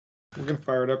We're gonna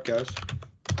fire it up, guys.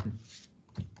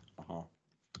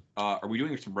 Are we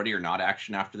doing some ready or not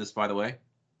action after this, by the way?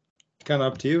 Kind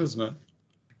of up to you, isn't it?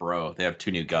 Bro, they have 2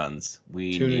 new guns.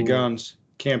 Two new guns.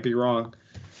 Can't be wrong.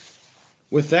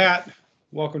 With that,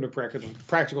 welcome to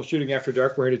Practical Shooting After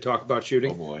Dark. We're here to talk about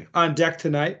shooting. Oh boy. On deck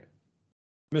tonight,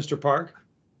 Mr. Park.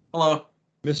 Hello.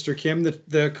 Mr. Kim.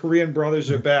 The Korean brothers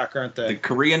are back, aren't they? The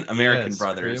Korean American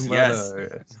brothers. Korean yes.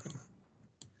 brother.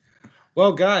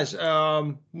 Well, guys,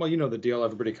 well, you know the deal.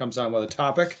 Everybody comes on with a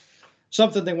topic,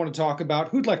 something they want to talk about.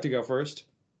 Who'd like to go first?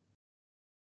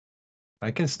 I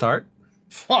can start.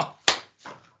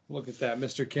 Look at that,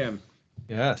 Mr. Kim.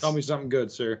 Yes. Tell me something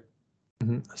good, sir.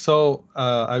 So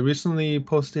I recently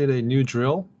posted a new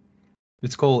drill.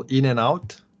 It's called In and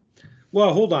Out.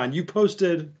 Well, hold on. You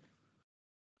posted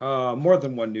more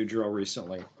than one new drill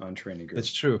recently on Training Group.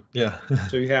 It's true. Yeah.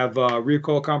 So you have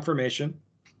recoil confirmation.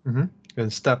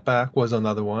 And Step Back was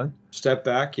another one. Step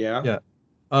back, yeah.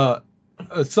 Yeah.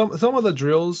 Some of the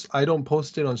drills I don't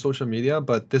post it on social media,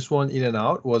 but this one In and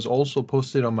Out was also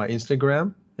posted on my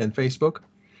Instagram and Facebook.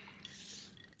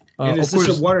 And is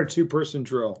this a 1 or 2 person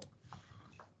drill?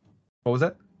 What was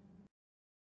that?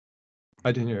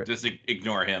 I didn't hear it. Just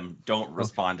ignore him. Don't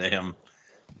respond to him.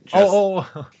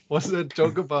 What's that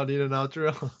joke about In and Out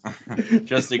drill?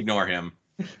 Just ignore him.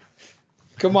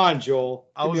 Come on, Joel.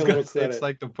 I was gonna say it's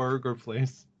like the burger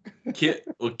place.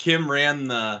 Kim ran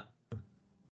the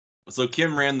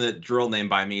drill name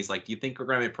by me. He's like, "Do you think we're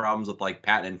gonna have problems with like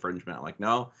patent infringement?" I'm like,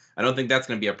 "No, I don't think that's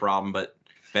gonna be a problem, but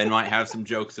Ben might have some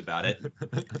jokes about it."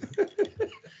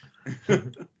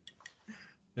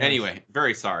 Anyway,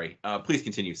 very sorry. Please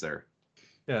continue, sir.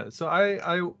 Yeah, so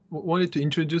I wanted to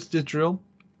introduce this drill.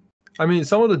 I mean,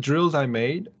 some of the drills I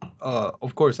made,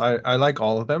 of course, I like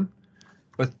all of them.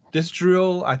 But this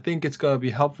drill, I think it's going to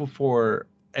be helpful for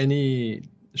any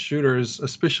shooters,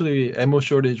 especially ammo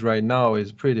shortage right now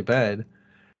is pretty bad.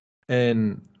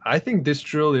 And I think this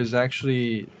drill is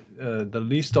actually the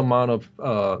least amount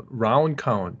of round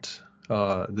count,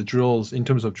 the drills, in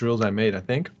terms of drills I made, I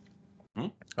think.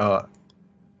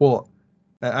 Well,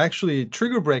 actually,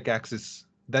 trigger break axis,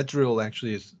 that drill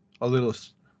actually is a little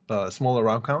smaller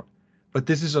round count. But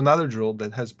this is another drill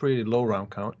that has pretty low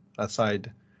round count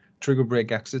aside trigger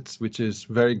break exits, which is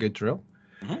very good drill.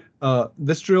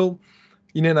 This drill,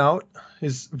 In and Out,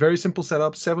 is very simple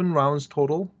setup, 7 rounds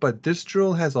total, but this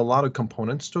drill has a lot of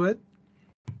components to it.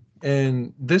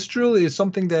 And this drill is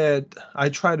something that I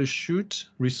try to shoot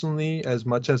recently as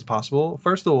much as possible.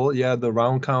 First of all, yeah, the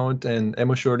round count and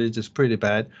ammo shortage is pretty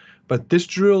bad, but this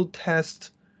drill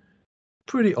tests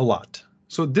pretty a lot.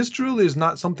 So this drill is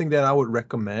not something that I would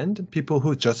recommend people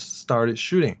who just started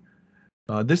shooting.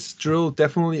 This drill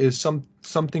definitely is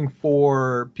something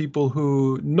for people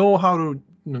who know how to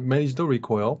manage the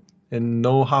recoil and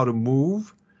know how to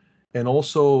move and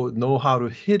also know how to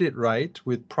hit it right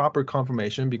with proper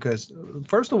confirmation, because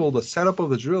first of all, the setup of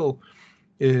the drill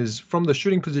is from the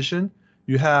shooting position,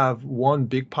 you have one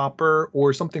big popper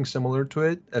or something similar to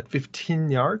it at 15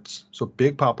 yards. So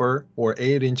big popper or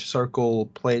 8-inch circle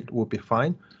plate would be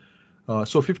fine.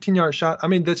 So 15-yard shot, I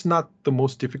mean, that's not the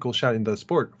most difficult shot in the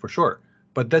sport for sure.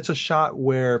 But that's a shot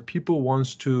where people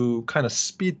wants to kind of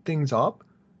speed things up.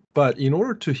 But in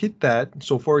order to hit that,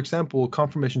 so for example,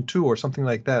 confirmation 2 or something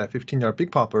like that, a 15-yard big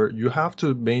popper, you have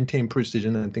to maintain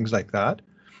precision and things like that.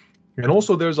 And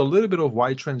also there's a little bit of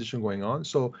wide transition going on.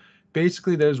 So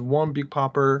basically there's one big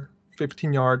popper,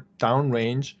 15-yard down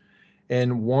range,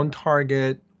 and one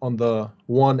target on the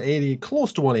 180,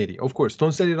 close to 180. Of course,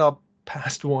 don't set it up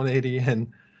past 180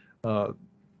 and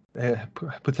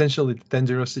potentially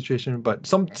dangerous situation, but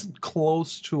some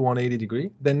close to 180 degree.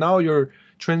 Then now you're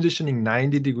transitioning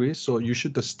 90 degrees, so you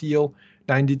shoot the steel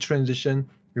 90 transition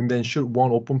and then shoot one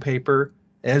open paper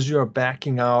as you are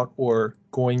backing out or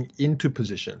going into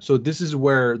position. So this is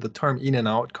where the term In and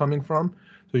Out coming from.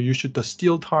 So you shoot the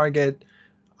steel target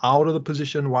out of the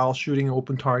position while shooting an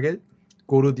open target,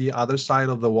 go to the other side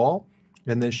of the wall,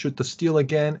 and then shoot the steel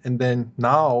again. And then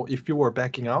now if you were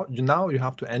backing out, now you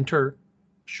have to enter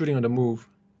shooting on the move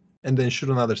and then shoot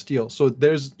another steel. So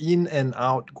there's in and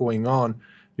out going on.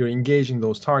 You're engaging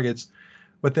those targets,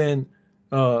 but then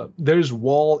there's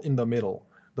wall in the middle.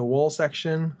 The wall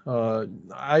section,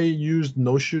 I used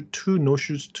two no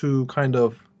shoots to kind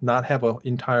of not have an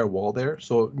entire wall there.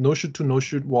 So no shoot to no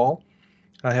shoot wall.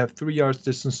 I have 3 yards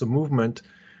distance of movement.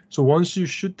 So once you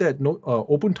shoot that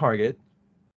open target,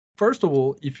 first of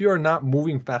all, if you are not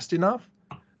moving fast enough,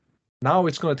 now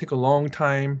it's going to take a long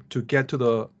time to get to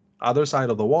the other side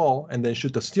of the wall and then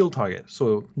shoot the steel target.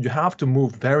 So you have to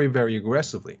move very, very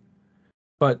aggressively.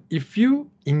 But if you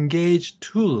engage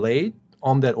too late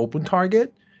on that open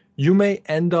target, you may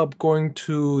end up going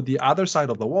to the other side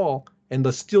of the wall and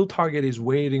the steel target is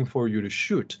waiting for you to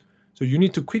shoot. So you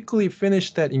need to quickly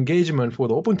finish that engagement for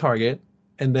the open target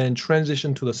and then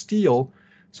transition to the steel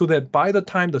so that by the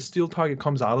time the steel target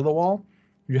comes out of the wall,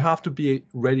 you have to be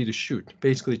ready to shoot,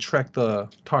 basically track the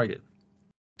target.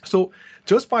 So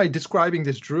just by describing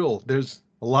this drill, there's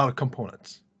a lot of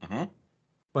components,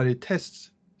 but it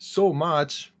tests so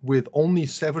much with only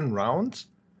 7 rounds.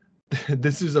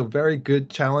 This is a very good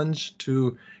challenge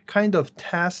to kind of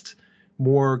test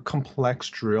more complex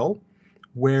drill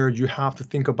where you have to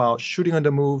think about shooting on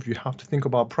the move, you have to think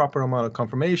about proper amount of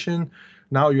confirmation.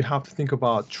 Now you have to think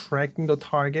about tracking the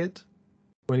target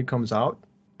when it comes out,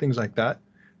 things like that.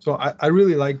 So I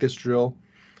really like this drill,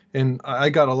 and I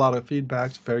got a lot of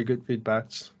feedbacks, very good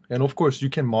feedbacks. And of course, you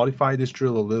can modify this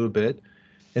drill a little bit.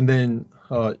 And then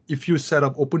if you set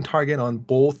up open target on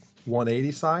both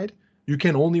 180 side, you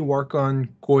can only work on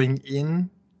going in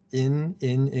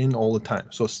all the time.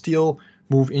 So still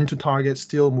move into target,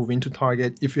 still move into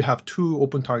target if you have 2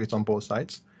 open targets on both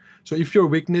sides. So if your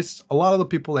weakness, a lot of the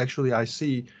people actually I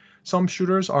see, some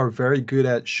shooters are very good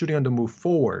at shooting on the move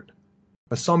forward,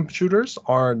 but some shooters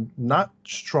are not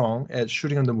strong at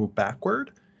shooting on the move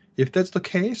backward. If that's the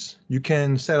case, you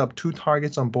can set up 2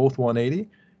 targets on both 180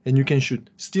 and you can shoot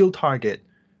steel target,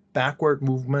 backward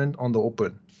movement on the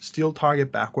open, steel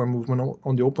target, backward movement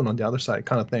on the open on the other side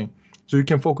kind of thing. So you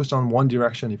can focus on one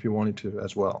direction if you wanted to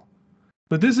as well.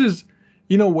 But this is,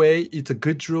 in a way, it's a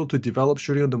good drill to develop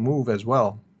shooting on the move as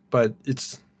well. But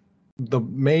it's the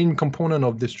main component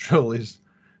of this drill is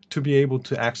to be able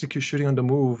to execute shooting on the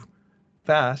move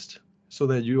fast so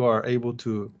that you are able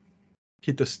to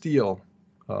hit the steel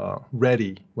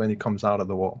ready when it comes out of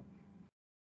the wall.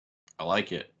 I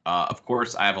like it. Of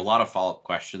course, I have a lot of follow-up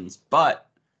questions, but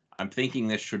I'm thinking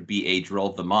this should be a drill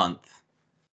of the month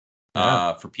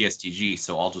for PSTG,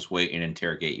 so I'll just wait and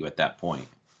interrogate you at that point.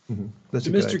 So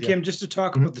Mr. Kim, just to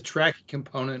talk about the tracking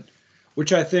component,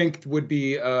 which I think would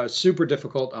be super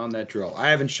difficult on that drill. I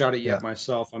haven't shot it yet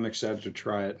myself. I'm excited to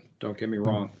try it. Don't get me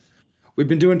wrong. We've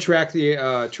been doing track the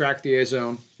A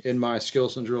zone in my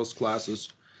skills and drills classes,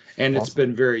 and it's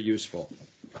been very useful.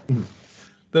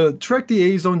 The track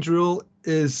the A zone drill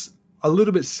is a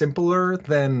little bit simpler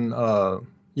than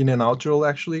in and out drill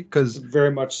actually, because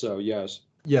very much so. Yes.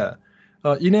 Yeah.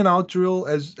 In and out drill,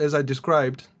 as I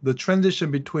described, the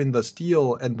transition between the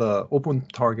steel and the open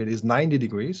target is 90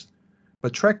 degrees.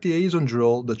 But track the A zone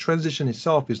drill, the transition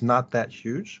itself is not that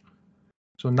huge.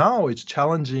 So now it's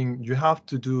challenging. You have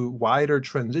to do wider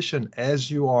transition as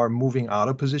you are moving out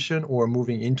of position or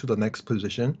moving into the next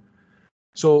position.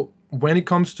 So when it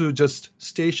comes to just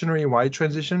stationary wide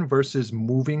transition versus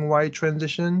moving wide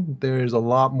transition, there's a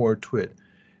lot more to it.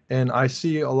 And I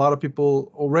see a lot of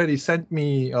people already sent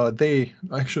me,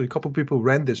 actually a couple of people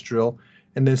ran this drill.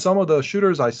 And then some of the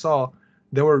shooters I saw,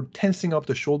 they were tensing up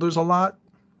the shoulders a lot.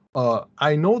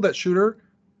 I know that shooter,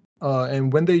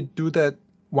 and when they do that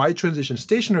wide transition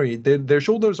stationary, their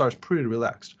shoulders are pretty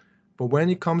relaxed. But when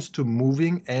it comes to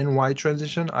moving and wide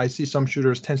transition, I see some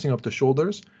shooters tensing up the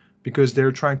shoulders because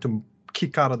they're trying to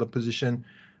kick out of the position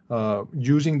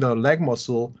using the leg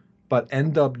muscle, but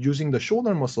end up using the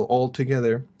shoulder muscle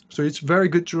altogether. So it's very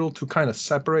good drill to kind of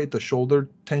separate the shoulder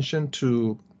tension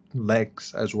to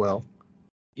legs as well.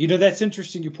 You know, that's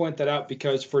interesting you point that out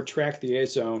because for track the A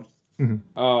zone,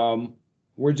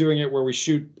 we're doing it where we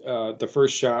shoot the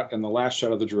first shot and the last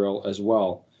shot of the drill as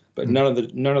well, but none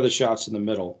of the shots in the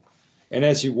middle. And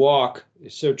as you walk,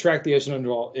 so track the A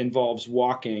zone involves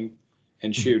walking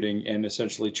and shooting and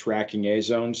essentially tracking A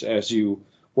zones as you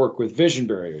work with vision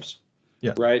barriers.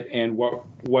 Yeah. Right. And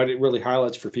what it really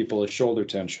highlights for people is shoulder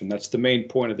tension. That's the main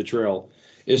point of the drill,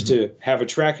 is to have a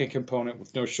tracking component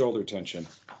with no shoulder tension.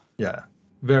 Yeah.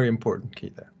 Very important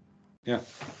key there. Yeah.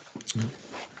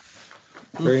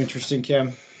 Very interesting,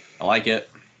 Kim. I like it.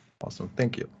 Awesome.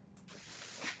 Thank you.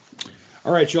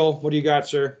 All right, Joel, what do you got,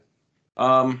 sir?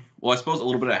 Well, I suppose a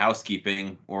little bit of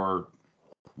housekeeping or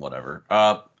whatever.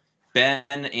 Ben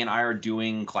and I are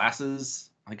doing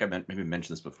classes. I think I maybe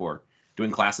mentioned this before. Doing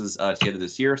classes together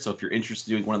this year. So if you're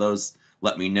interested in doing one of those,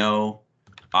 let me know.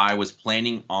 I was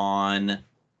planning on...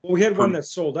 Well, we had one that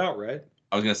sold out, right?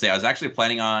 I was going to say, I was actually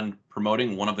planning on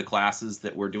promoting one of the classes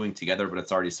that we're doing together, but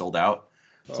it's already sold out.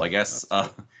 So I guess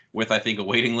with, I think, a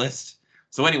waiting list.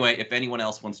 So anyway, if anyone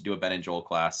else wants to do a Ben and Joel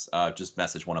class, just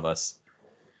message one of us.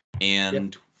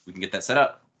 And we can get that set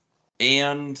up.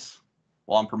 And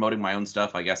while I'm promoting my own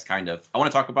stuff, I guess, kind of, I want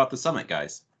to talk about the summit,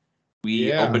 guys.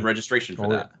 We opened registration for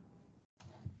that.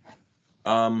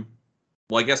 Well,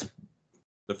 I guess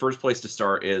the first place to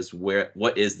start is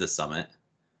what is the summit?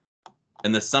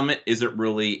 And the summit isn't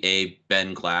really a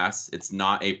Ben class. It's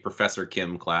not a Professor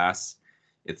Kim class.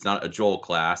 It's not a Joel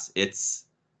class. It's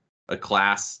a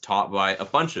class taught by a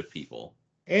bunch of people.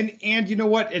 And you know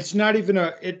what? It's not even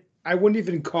I wouldn't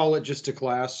even call it just a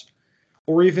class,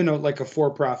 or even like a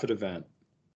for-profit event.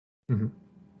 Mm-hmm.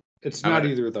 It's not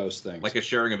either of those things. Like a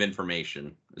sharing of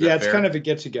information. Yeah, it's kind of a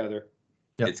get-together.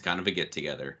 Yep. It's kind of a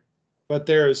get-together. But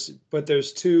there's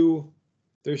two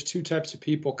types of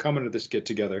people coming to this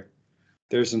get-together.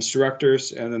 There's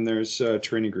instructors, and then there's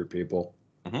training group people.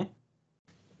 Mm-hmm.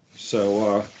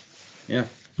 So, yeah.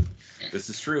 This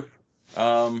is true.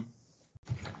 I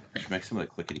should make some of the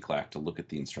clickety-clack to look at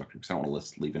the instructor because I don't want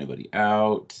to leave anybody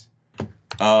out.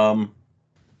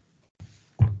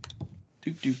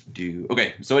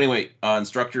 Okay, so anyway,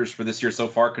 instructors for this year so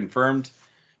far confirmed.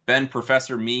 Ben,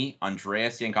 Professor, me,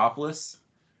 Andreas Yankopoulos,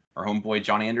 our homeboy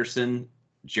John Anderson,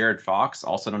 Jared Fox,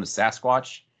 also known as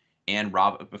Sasquatch, and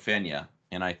Rob Epifania.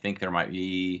 And I think there might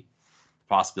be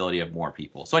possibility of more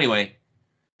people. So anyway,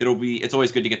 it's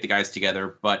always good to get the guys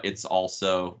together, but it's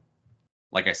also,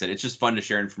 like I said, it's just fun to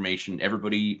share information.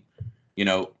 Everybody,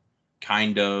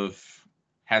 kind of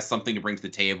has something to bring to the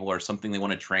table or something they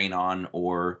want to train on,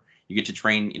 or you get to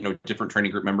train, different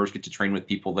training group members get to train with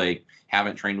people they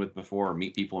haven't trained with before, or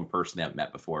meet people in person they haven't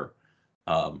met before.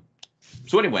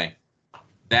 So anyway,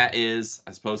 that is,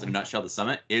 I suppose, in a nutshell, the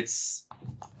summit. It's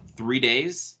 3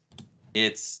 days.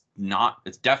 It's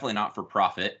definitely not for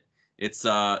profit. It's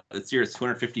here it's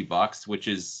 $250, which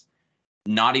is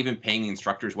not even paying the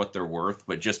instructors what they're worth,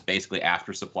 but just basically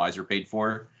after supplies are paid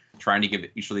for, trying to give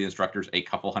each of the instructors a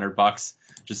couple $100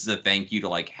 just as a thank you to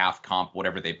like half comp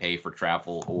whatever they pay for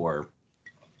travel or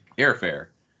airfare.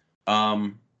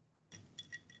 What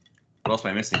else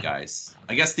am I missing, guys?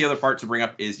 I guess the other part to bring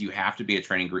up is you have to be a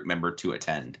training group member to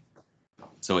attend.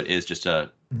 So it is just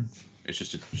a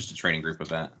training group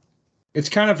event. It's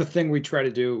kind of a thing we try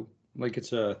to do, like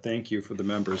it's a thank you for the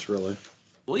members, really.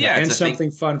 Well, yeah, and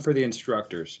something fun for the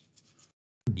instructors.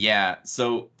 Yeah,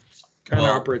 so kind of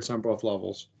operates on both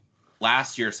levels.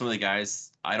 Last year, some of the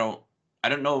guys, I don't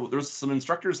know. There was some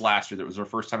instructors last year that was their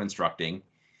first time instructing,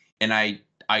 and I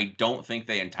don't think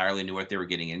they entirely knew what they were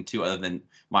getting into, other than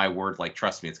my word, like,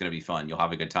 trust me, it's going to be fun. You'll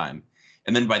have a good time.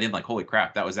 And then by then, like, holy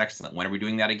crap, that was excellent. When are we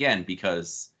doing that again?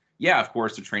 Because yeah, of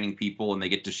course, they're training people and they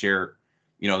get to share,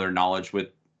 their knowledge with,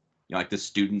 like the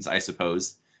students, I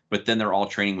suppose. But then they're all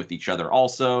training with each other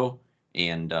also.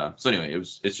 And so anyway,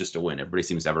 it's just a win. Everybody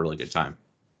seems to have a really good time.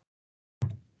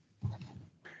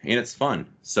 And it's fun.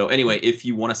 So anyway, if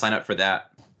you want to sign up for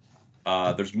that,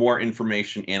 there's more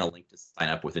information and a link to sign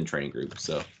up within training group.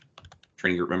 So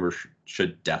training group members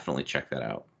should definitely check that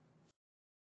out.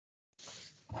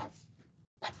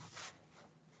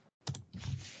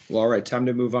 Well, all right, time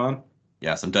to move on.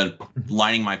 Yes, I'm done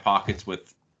lining my pockets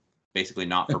with basically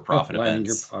not-for-profit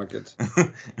events. Lining your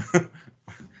pockets.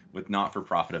 With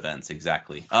not-for-profit events,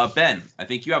 exactly. Ben, I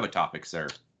think you have a topic, sir.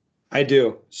 I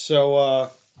do. So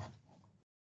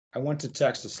I went to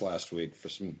Texas last week for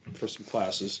some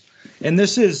classes, and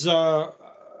this is I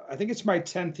think it's my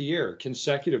 10th year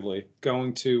consecutively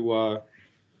going to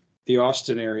the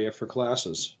Austin area for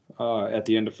classes at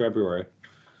the end of February,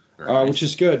 nice. Which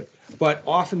is good. But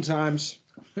oftentimes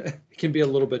it can be a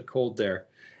little bit cold there,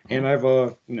 and I've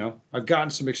gotten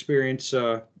some experience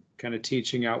kind of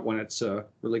teaching out when it's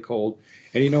really cold.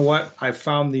 And you know what? I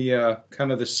found the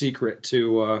kind of the secret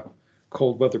to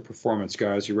cold weather performance,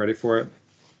 guys. You ready for it?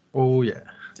 Oh yeah.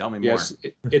 Tell me more. Yes,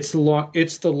 it's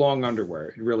the long underwear.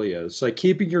 It really is. Like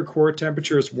keeping your core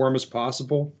temperature as warm as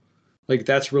possible. Like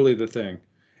that's really the thing.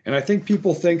 And I think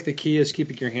people think the key is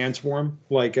keeping your hands warm,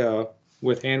 like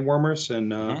with hand warmers,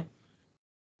 and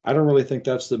I don't really think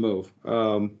that's the move.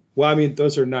 Well, I mean,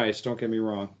 those are nice. Don't get me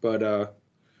wrong, but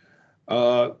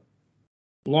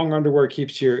long underwear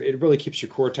really keeps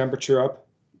your core temperature up.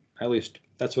 At least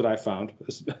that's what I found.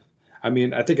 I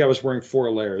mean, I think I was wearing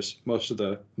 4 layers most of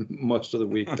the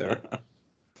week there,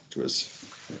 which was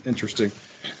interesting.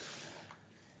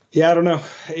 Yeah, I don't know.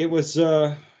 It was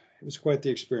quite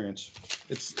the experience.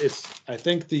 It's I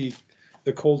think the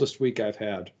coldest week I've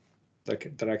had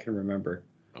that I can remember.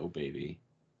 Oh baby.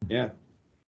 Yeah.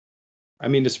 I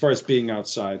mean, as far as being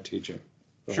outside teaching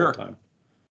the whole time.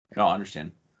 No, I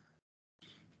understand.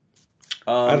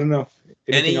 I don't know.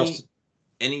 Anything else?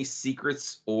 Any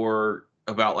secrets or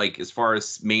about like as far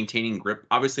as maintaining grip?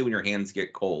 Obviously, when your hands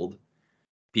get cold,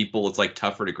 it's like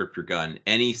tougher to grip your gun.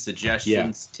 Any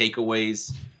suggestions,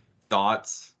 takeaways,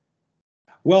 thoughts?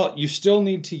 Well, you still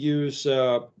need to use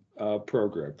Pro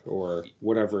Grip or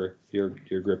whatever your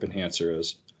grip enhancer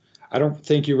is. I don't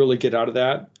think you really get out of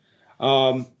that.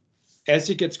 as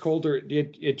it gets colder,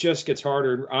 it just gets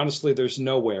harder. Honestly, there's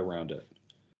no way around it.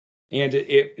 And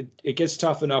it gets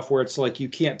tough enough where it's like you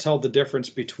can't tell the difference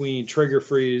between trigger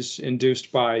freeze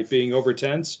induced by being over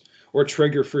tense or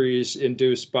trigger freeze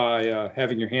induced by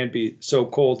having your hand be so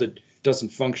cold it doesn't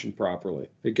function properly.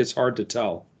 It gets hard to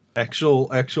tell.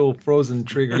 Actual frozen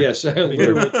trigger. Yes,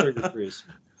 literal trigger freeze.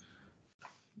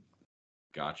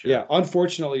 Gotcha. Yeah,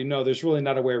 unfortunately, no, there's really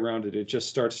not a way around it. It just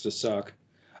starts to suck.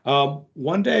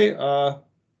 One day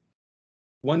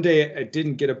it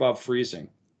didn't get above freezing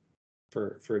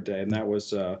for a day, and that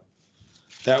was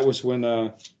when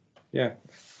there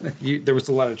was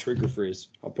a lot of trigger freeze.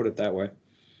 I'll put it that way.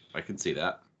 I can see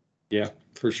that. Yeah,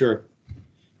 for sure.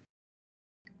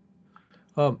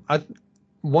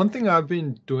 One thing I've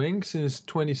been doing since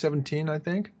 2017, I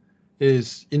think,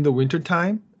 is in the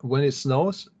wintertime when it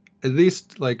snows, at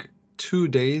least like 2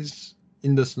 days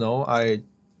in the snow, I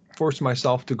force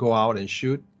myself to go out and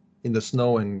shoot in the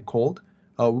snow and cold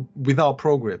without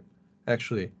pro grip,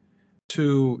 actually,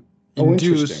 to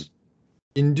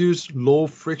induce low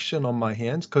friction on my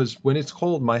hands, because when it's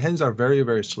cold, my hands are very,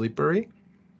 very slippery.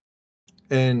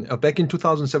 And back in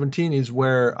 2017 is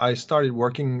where I started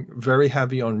working very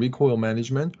heavy on recoil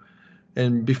management.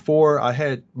 And before, I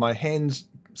had my hands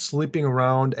slipping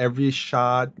around every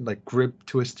shot, like grip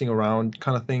twisting around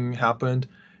kind of thing happened.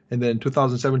 And then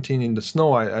 2017 in the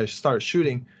snow, I started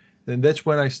shooting. And that's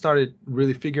when I started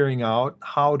really figuring out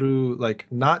how to like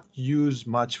not use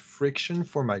much friction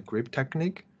for my grip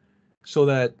technique, so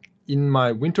that in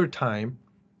my winter time,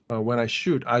 when I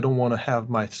shoot, I don't want to have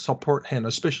my support hand,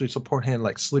 especially support hand,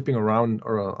 like slipping around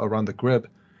or around the grip.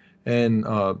 And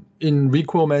in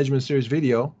Recoil Management Series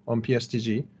video on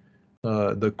PSTG,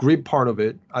 the grip part of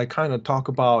it, I kind of talk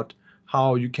about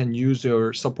how you can use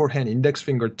your support hand index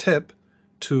finger tip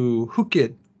to hook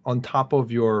it on top of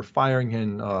your firing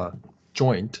hand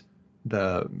joint,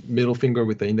 the middle finger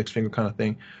with the index finger kind of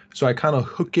thing. So I kind of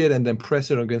hook it and then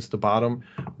press it against the bottom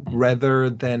rather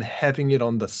than having it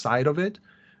on the side of it.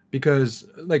 Because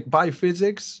like by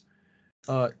physics,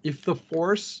 if the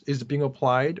force is being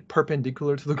applied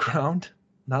perpendicular to the ground,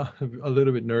 now a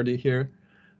little bit nerdy here.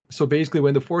 So basically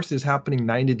when the force is happening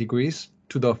 90 degrees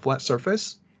to the flat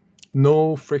surface,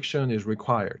 no friction is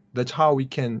required. That's how we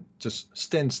can just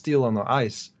stand still on the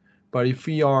ice. But if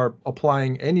we are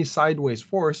applying any sideways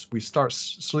force, we start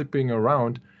slipping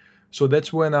around. So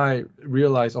that's when I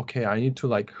realized, okay, I need to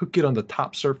like hook it on the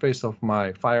top surface of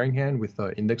my firing hand with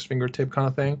the index fingertip kind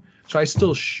of thing. So I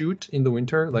still shoot in the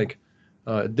winter. Like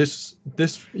this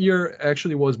year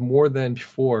actually was more than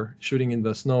before shooting in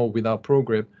the snow without pro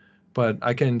grip, but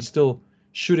I can still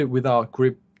shoot it without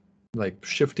grip, like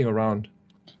shifting around.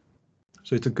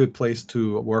 So it's a good place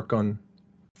to work on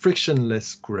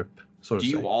frictionless grip. So do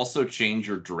you also change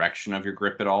your direction of your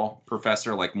grip at all,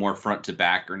 Professor? Like more front to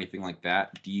back or anything like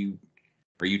that?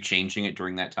 Are you changing it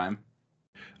during that time?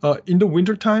 In the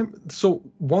winter time, so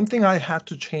one thing I had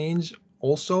to change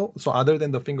also, so other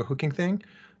than the finger hooking thing,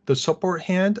 the support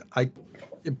hand,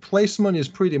 placement is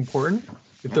pretty important.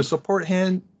 If the support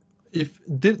hand,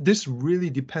 this really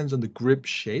depends on the grip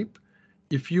shape.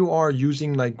 If you are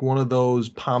using like one of those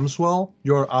palm swell,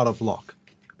 you're out of luck.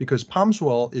 Because palm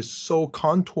swell is so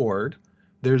contoured,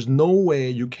 there's no way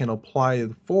you can apply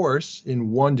the force in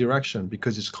one direction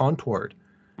because it's contoured.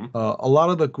 A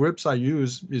lot of the grips I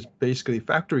use is basically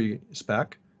factory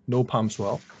spec, no palm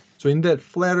swell. So in that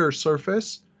flatter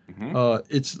surface,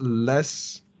 it's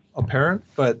less apparent,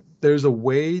 but there's a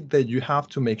way that you have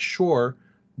to make sure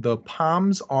the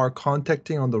palms are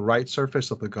contacting on the right surface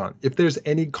of the gun. If there's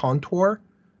any contour,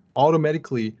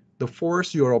 automatically the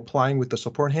force you're applying with the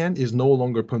support hand is no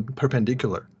longer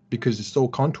perpendicular because it's so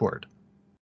contoured.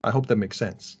 I hope that makes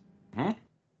sense.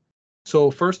 So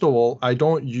first of all, I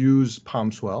don't use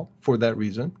palm swell for that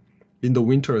reason. In the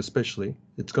winter especially,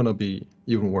 it's going to be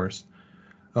even worse.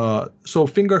 So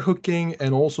finger hooking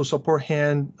and also support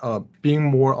hand being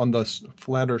more on the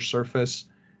flatter surface.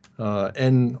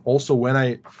 And also when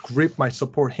I grip my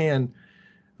support hand,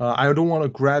 I don't want to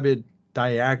grab it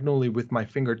diagonally with my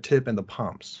fingertip and the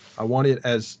palms. I want it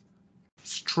as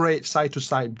straight side to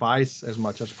side vice as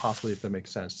much as possible, if that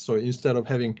makes sense. So instead of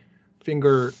having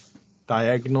finger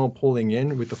diagonal pulling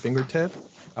in with the fingertip,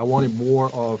 I want it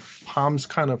more of palms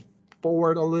kind of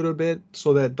forward a little bit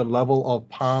so that the level of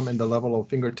palm and the level of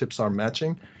fingertips are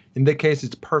matching. In that case,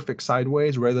 it's perfect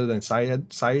sideways rather than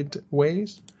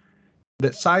sideways.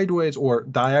 That sideways or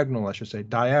diagonal, I should say,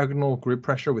 diagonal grip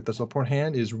pressure with the support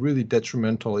hand is really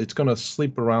detrimental. It's going to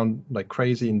slip around like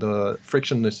crazy in the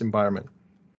frictionless environment.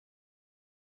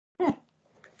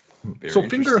 So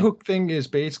finger hook thing is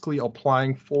basically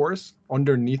applying force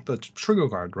underneath the trigger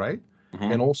guard, right?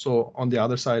 and also on the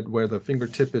other side where the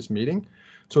fingertip is meeting.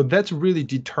 So that's really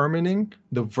determining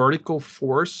the vertical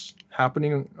force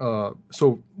happening.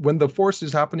 So when the force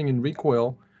is happening in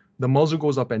recoil, the muzzle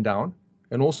goes up and down,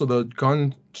 and also the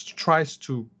gun tries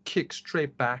to kick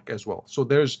straight back as well. So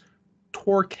there's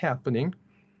torque happening,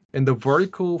 and the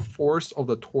vertical force of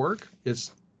the torque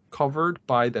is covered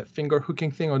by that finger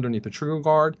hooking thing underneath the trigger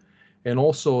guard, and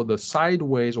also the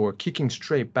sideways or kicking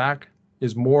straight back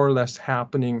is more or less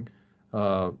happening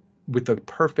with the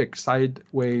perfect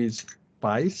sideways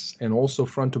bias and also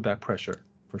front to back pressure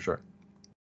for sure.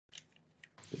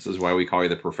 This is why we call you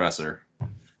the professor.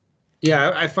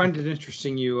 Yeah, I find it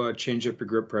interesting you change up your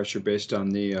grip pressure based on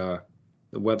the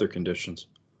weather conditions.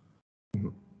 Mm-hmm.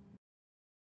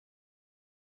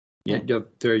 Yeah,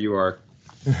 there you are.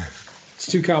 It's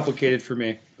too complicated for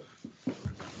me.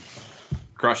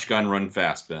 Crush gun, run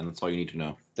fast, Ben. That's all you need to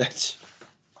know. That's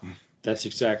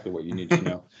exactly what you need to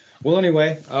know. Well,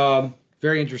 anyway,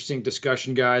 very interesting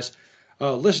discussion, guys.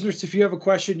 Listeners, if you have a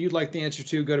question you'd like the answer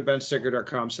to, go to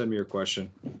benstecker.com, send me your question.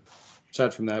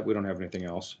 Aside from that, we don't have anything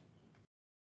else.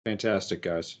 Fantastic,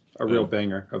 guys. A real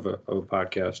banger of a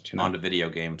podcast. On to video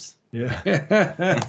games. Yeah.